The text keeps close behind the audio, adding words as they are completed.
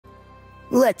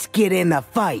Let's get in the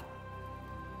fight.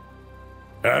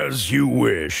 As you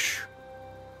wish.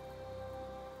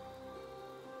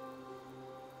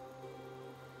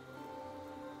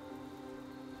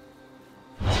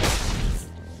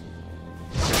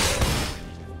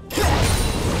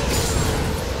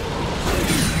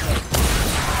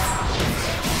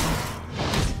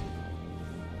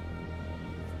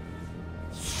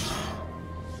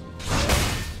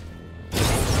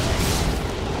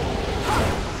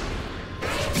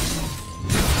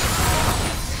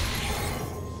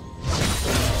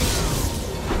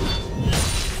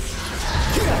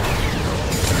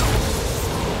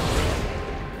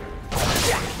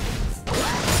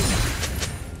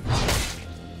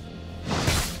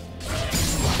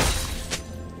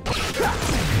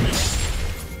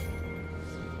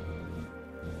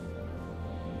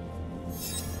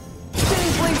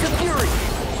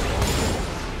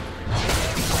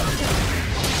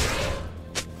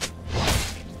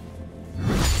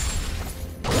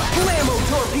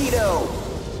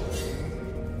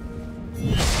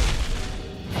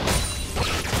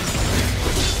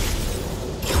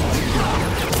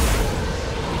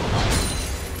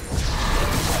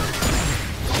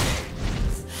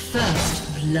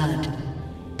 Blood.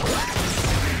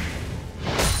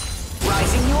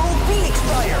 Rising your old Phoenix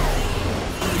Fire!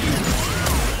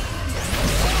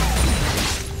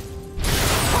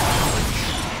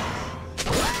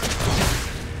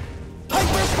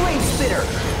 Hyper Flame Spitter!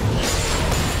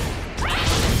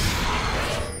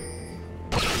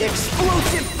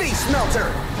 Explosive Face Melter!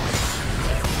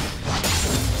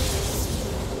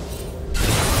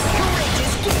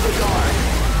 Courageous Giga Guard!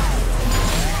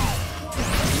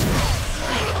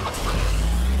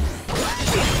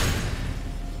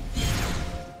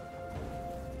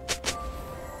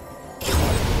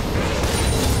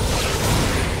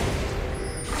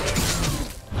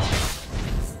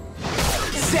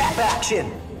 Action!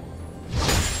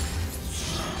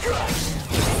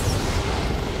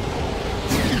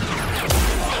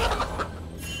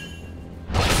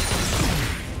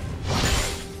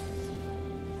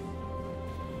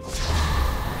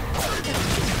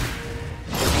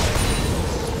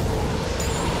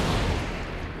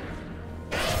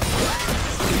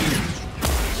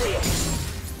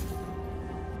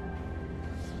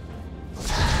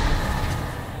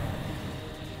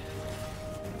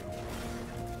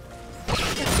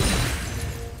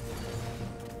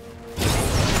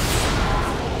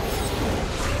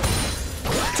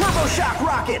 Shock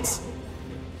rockets!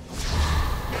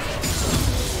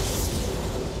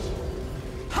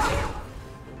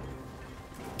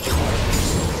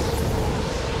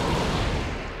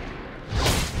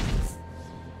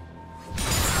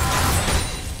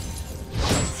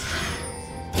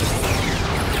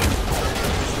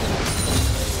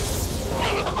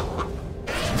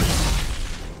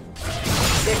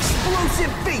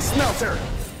 Explosive Face Melter!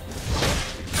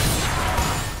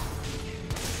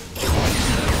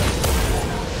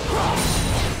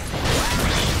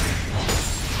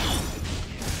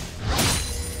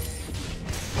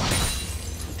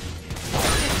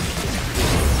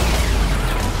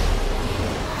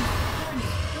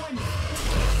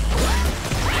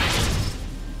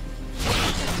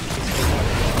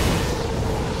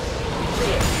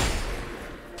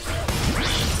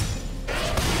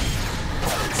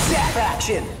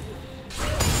 Action!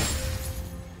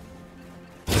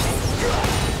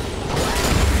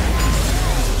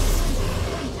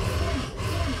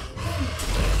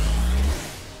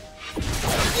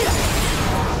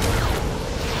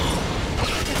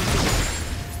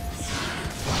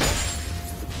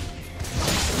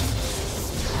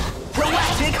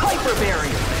 Galactic Hyper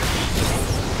Barrier!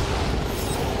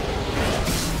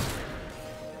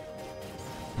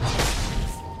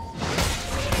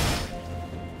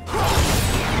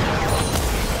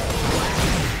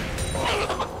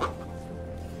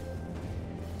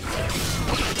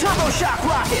 Shock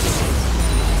rockets!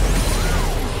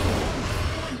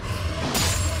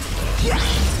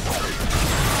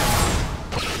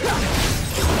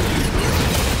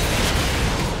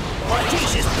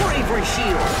 Audacious Bravery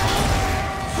Shield!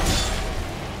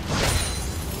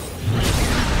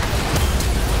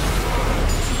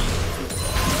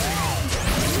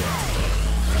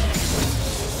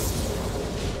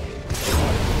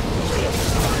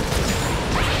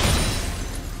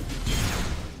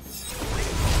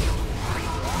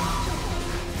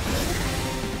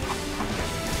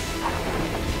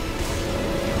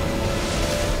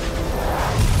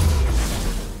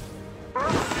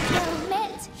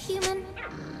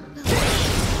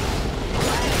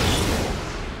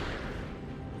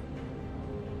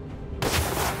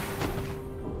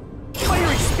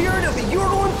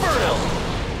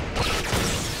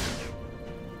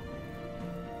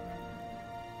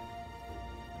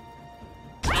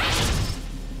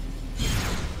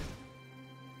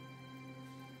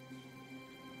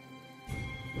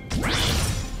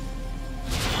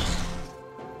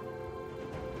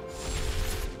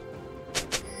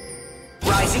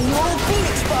 Rising Neural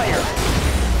Phoenix Fire!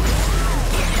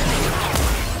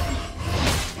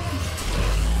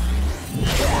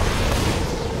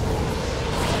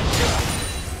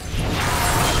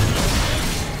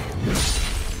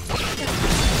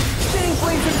 Spinning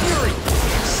Flames of Fury!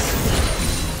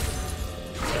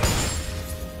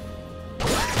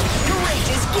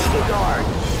 Courageous Giga Guard!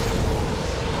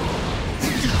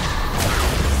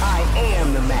 I am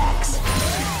the max!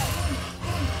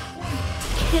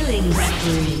 Killing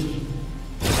spree.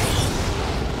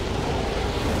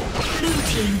 Blue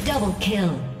team double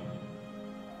kill.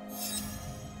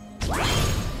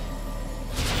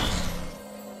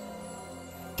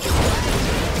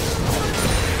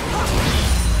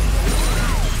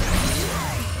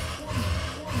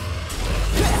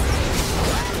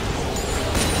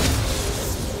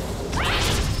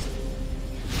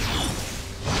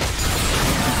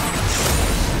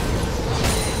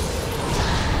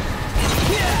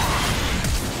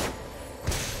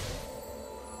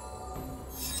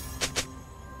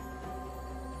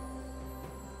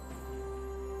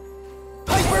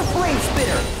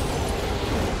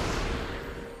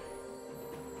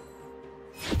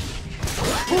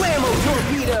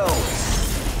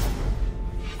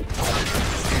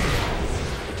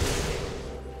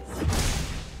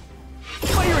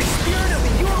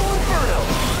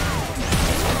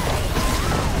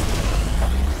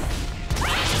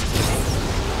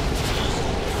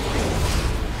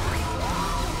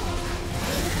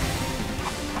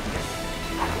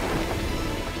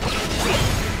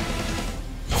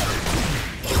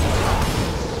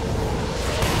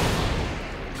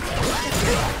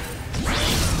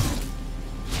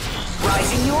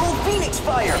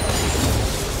 Fire!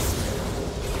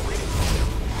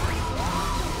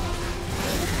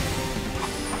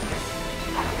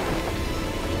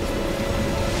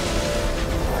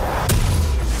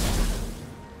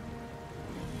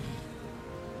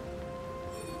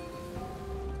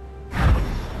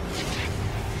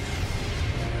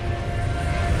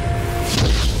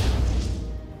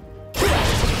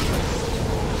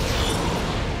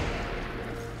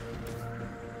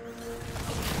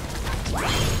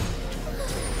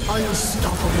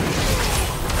 Unstoppable.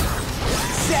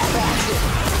 Zap action!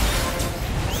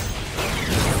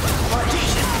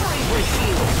 Audacious Bravery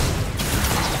Shield!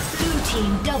 Blue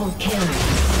team double kill.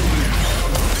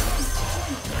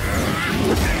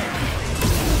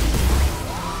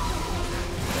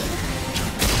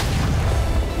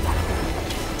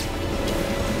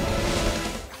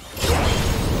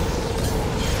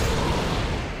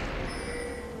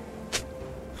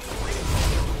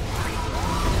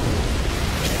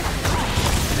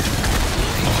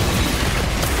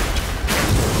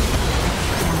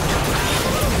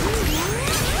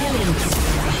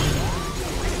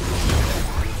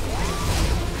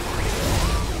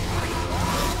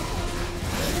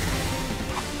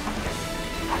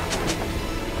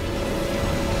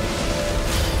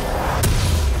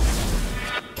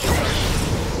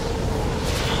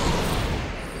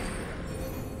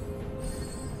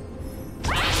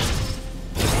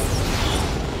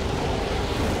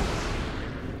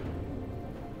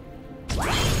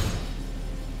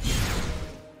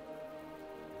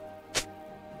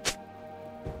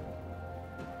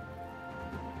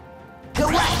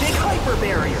 Galactic Hyper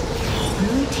Barrier!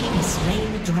 Blue team has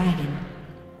slain the dragon.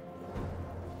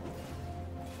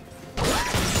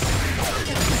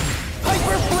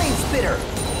 Hyper Flame Spitter!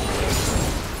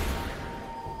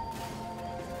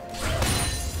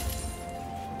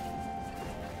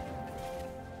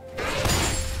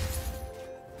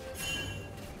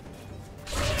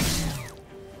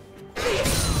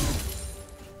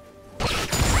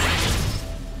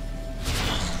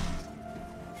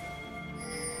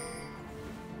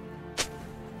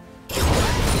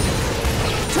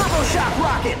 Shock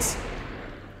rockets!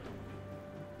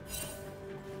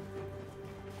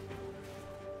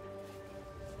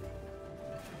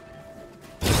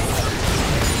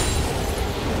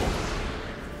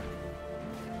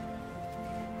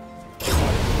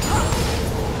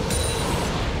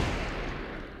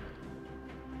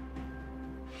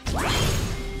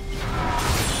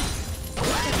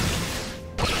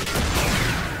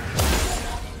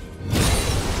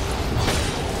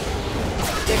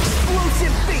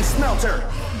 Explosive Face Melter!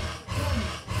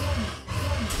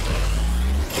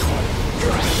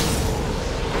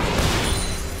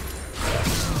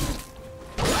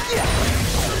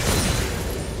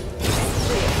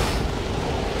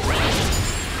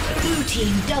 Blue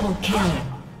team double kill.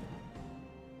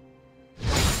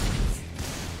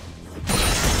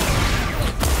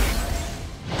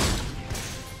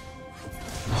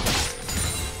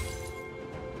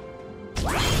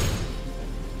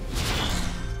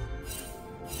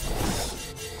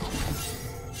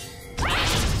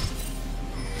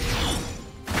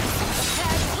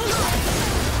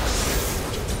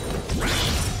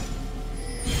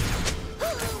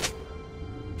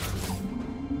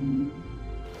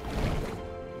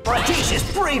 Audacious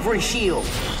bravery shield.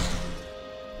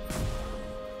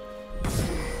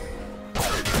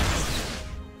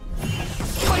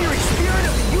 Fiery spirit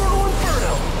of the Euro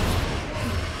Inferno.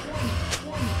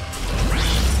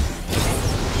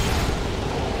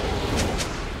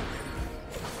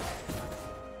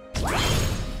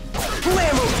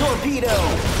 Flammo torpedo.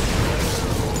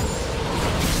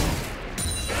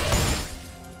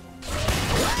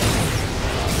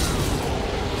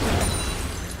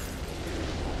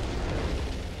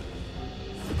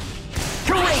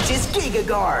 Giga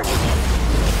Guard!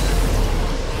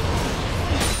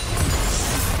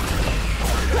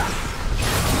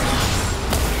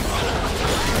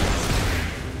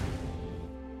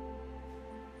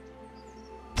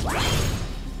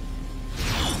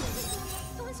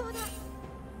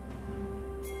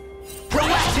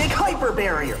 Galactic Hyper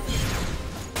Barrier!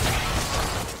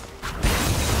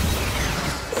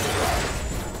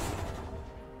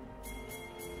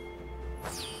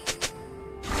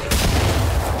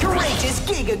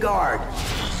 Giga Guard!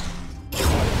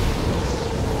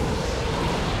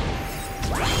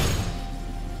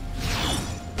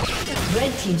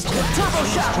 Red team's turn. Turbo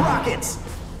Shock Rockets!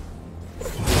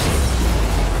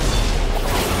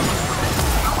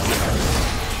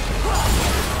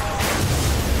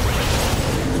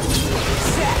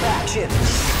 Zap action!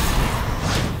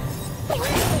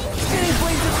 Spinning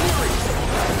Blades of Fury!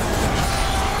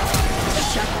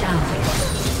 Shut down.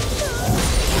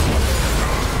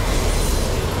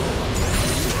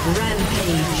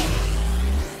 Rampage.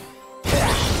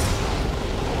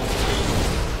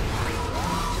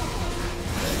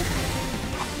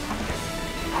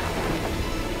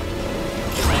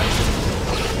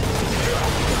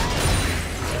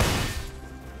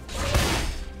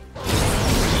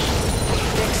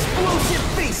 Explosive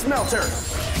Face Melter!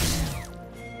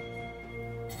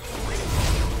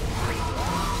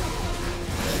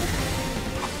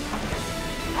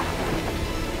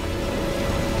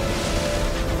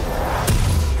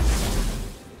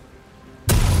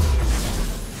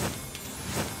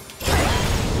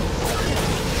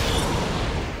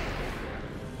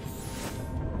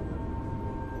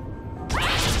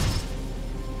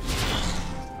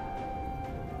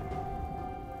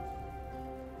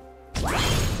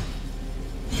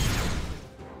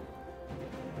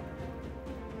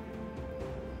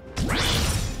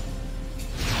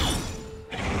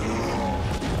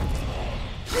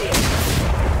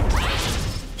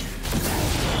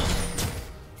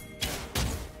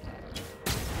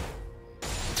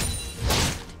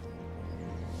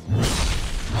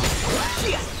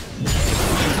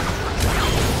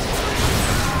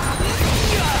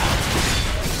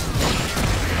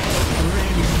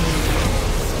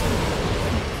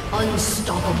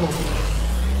 Unstoppable.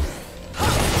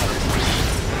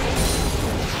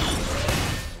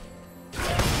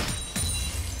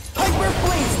 Hyper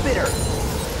Flame Spitter!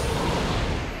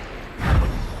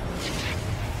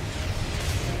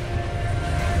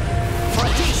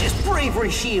 Audacious Bravery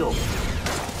Shield!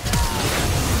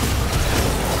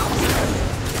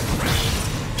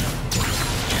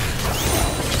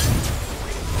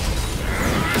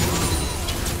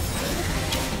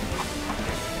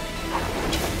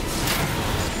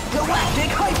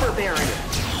 Galactic Hyper Barrier!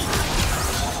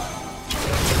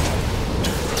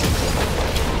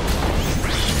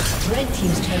 Red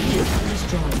team's turn is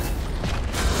destroyed.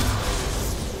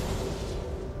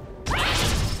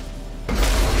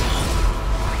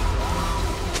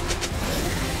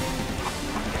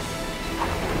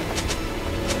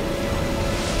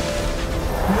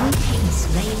 Blue team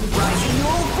slain the Rising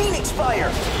Neural Phoenix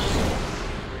Fire!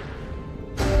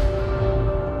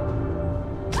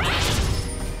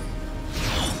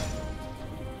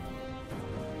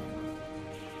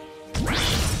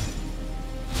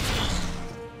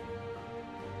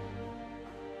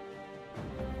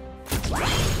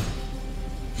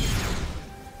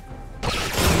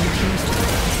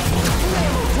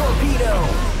 Torpedo!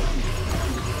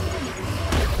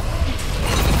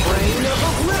 Brain of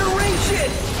Obliteration!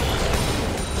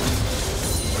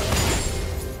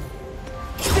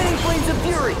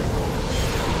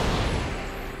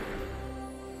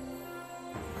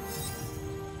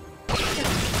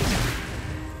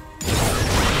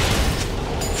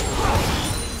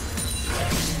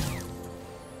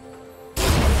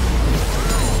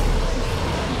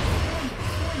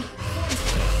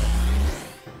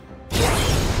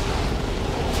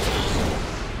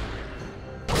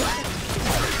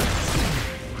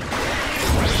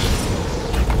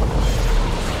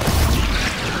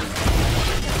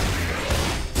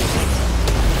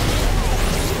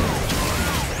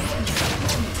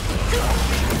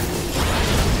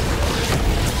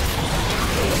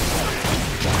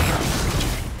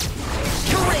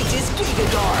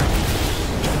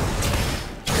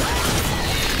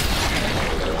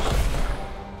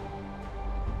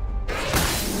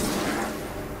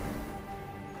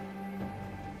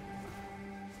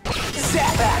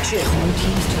 action! Blue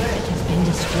team's turret has been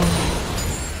destroyed.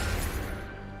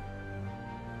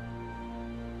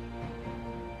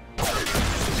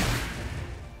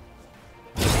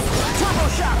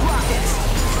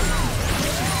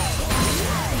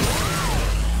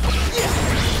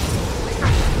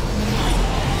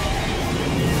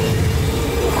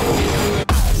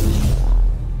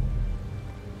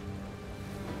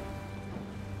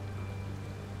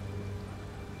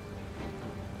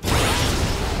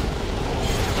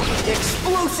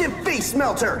 Explosive face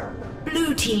melter!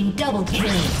 Blue team double kill.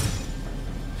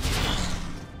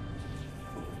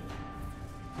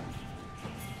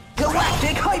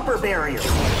 Galactic hyper barrier!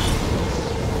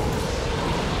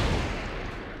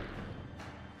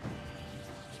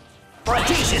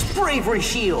 Audacious bravery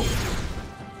shield!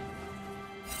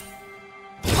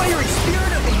 Fiery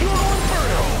spirit of the Euro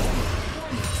Inferno!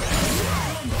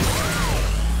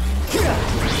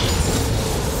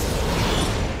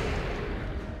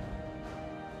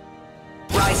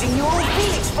 Rising Euro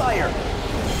Phoenix fire!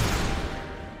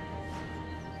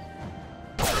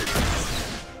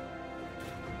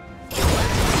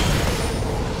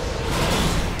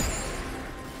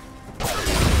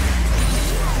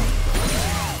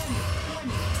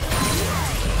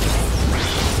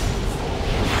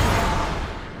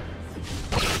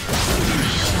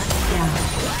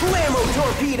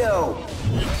 Torpedo!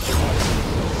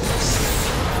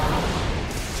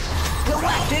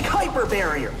 Galactic hyper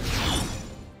barrier!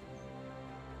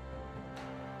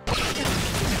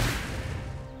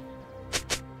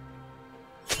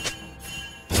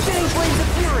 Spinning flames of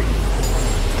fury!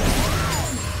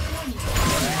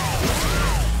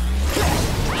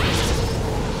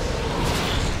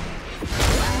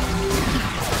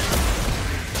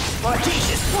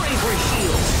 Audacious bravery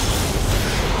shield!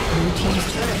 Blue team's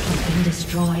turret has been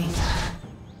destroyed.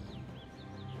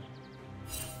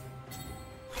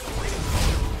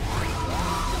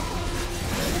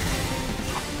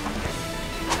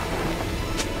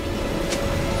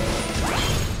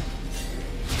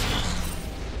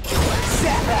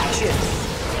 Zap action!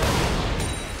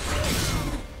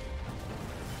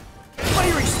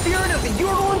 Fiery spirit of the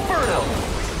Euro Inferno!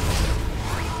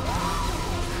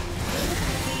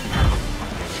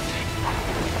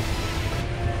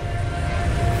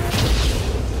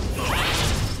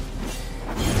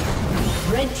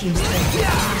 Red team's turret has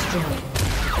been destroyed.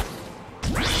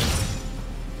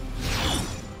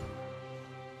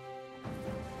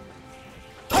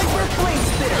 Hyper flame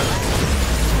spitter!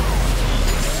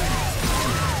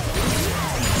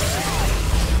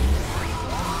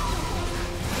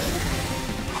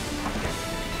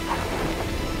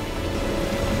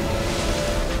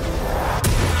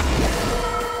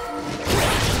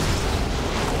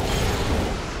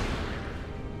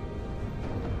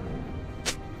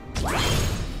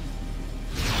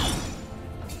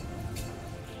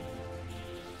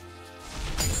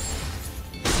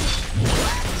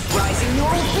 Rising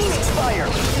Neural Phoenix fire!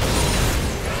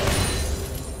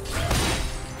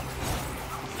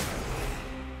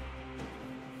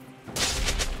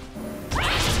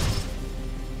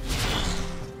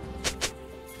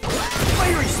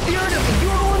 Fiery spirit of the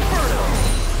Euro Inferno!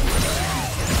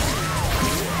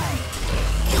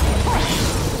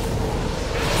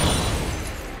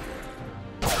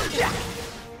 Yeah.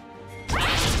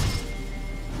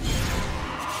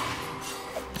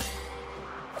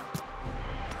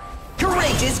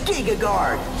 Courageous Giga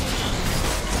Guard!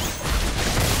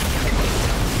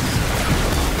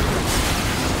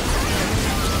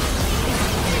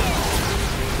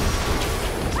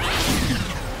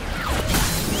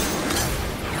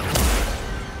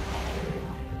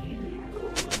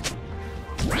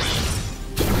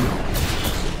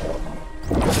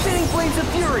 Spinning flames of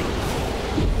fury!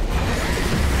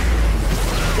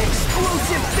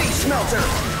 Explosive face melter!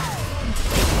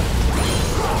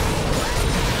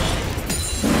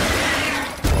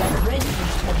 Red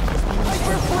team's turret has been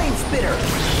Hyper destroyed. flame spitter!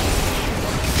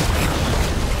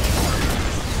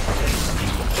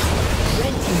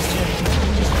 Red team's turret has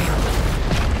been destroyed.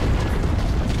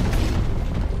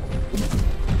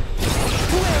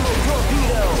 Flammo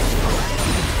torpedo!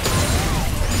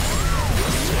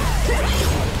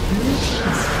 Blue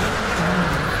team's slain.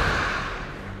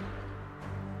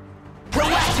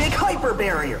 Galactic hyper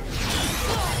barrier!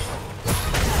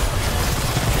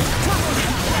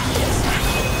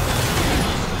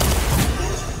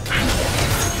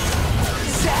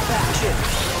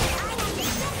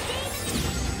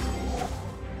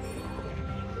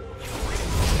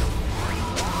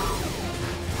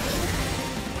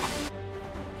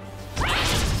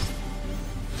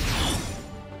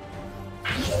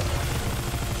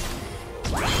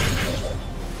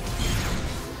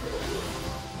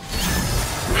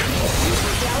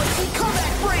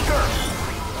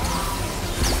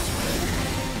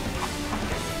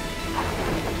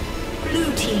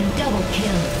 team double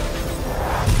kill.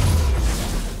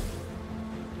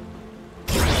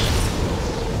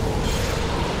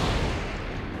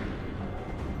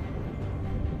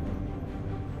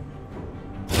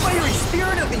 Fiery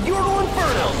spirit of the Yordle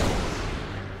Inferno!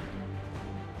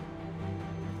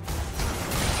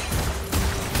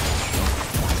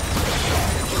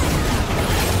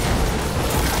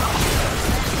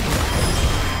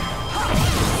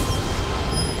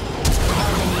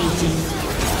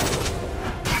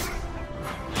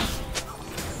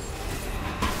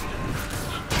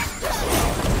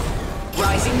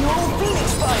 Rising Yordle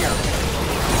Phoenix Fire!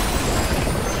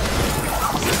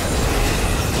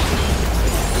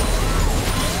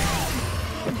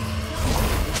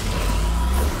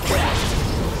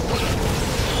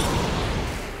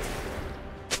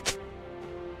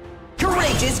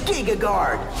 Courageous Giga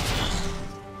Guard!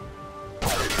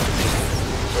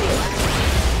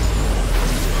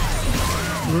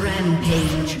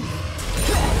 Rampage.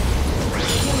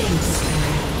 Killing spree.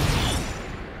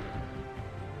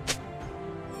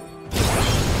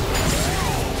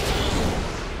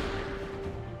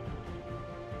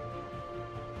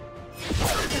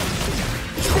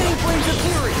 Spinning Flames of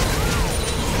Fury!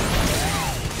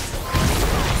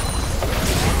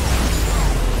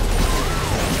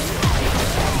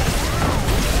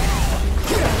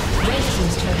 Red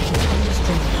team's turret has been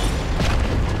destroyed.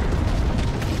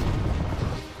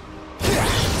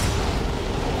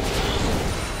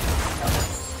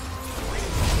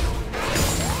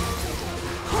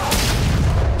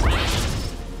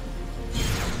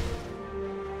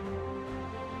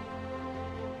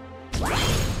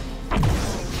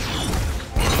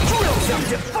 Drills of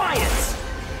Defiance!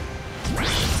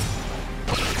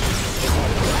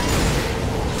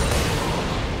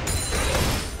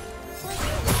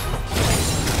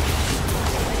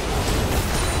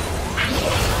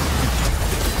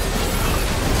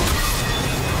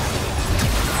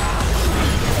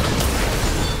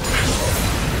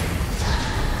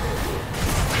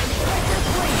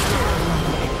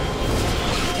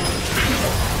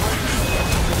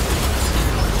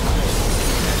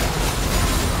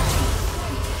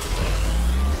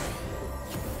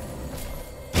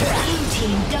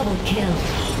 Team double kill.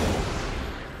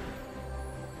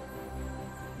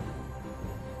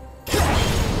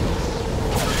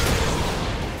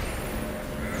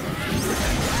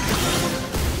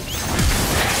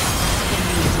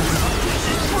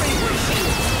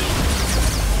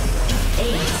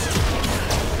 Ace.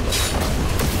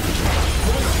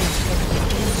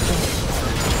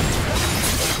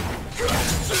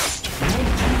 Red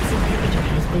team's inhibitor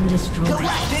has been destroyed.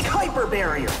 Galactic Hyper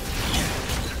Barrier!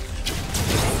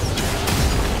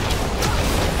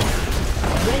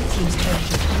 Red team's turret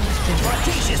has been destroyed.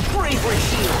 Audacious Bravery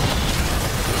Shield!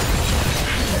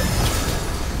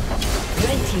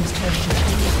 Red team's turret has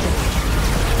been destroyed.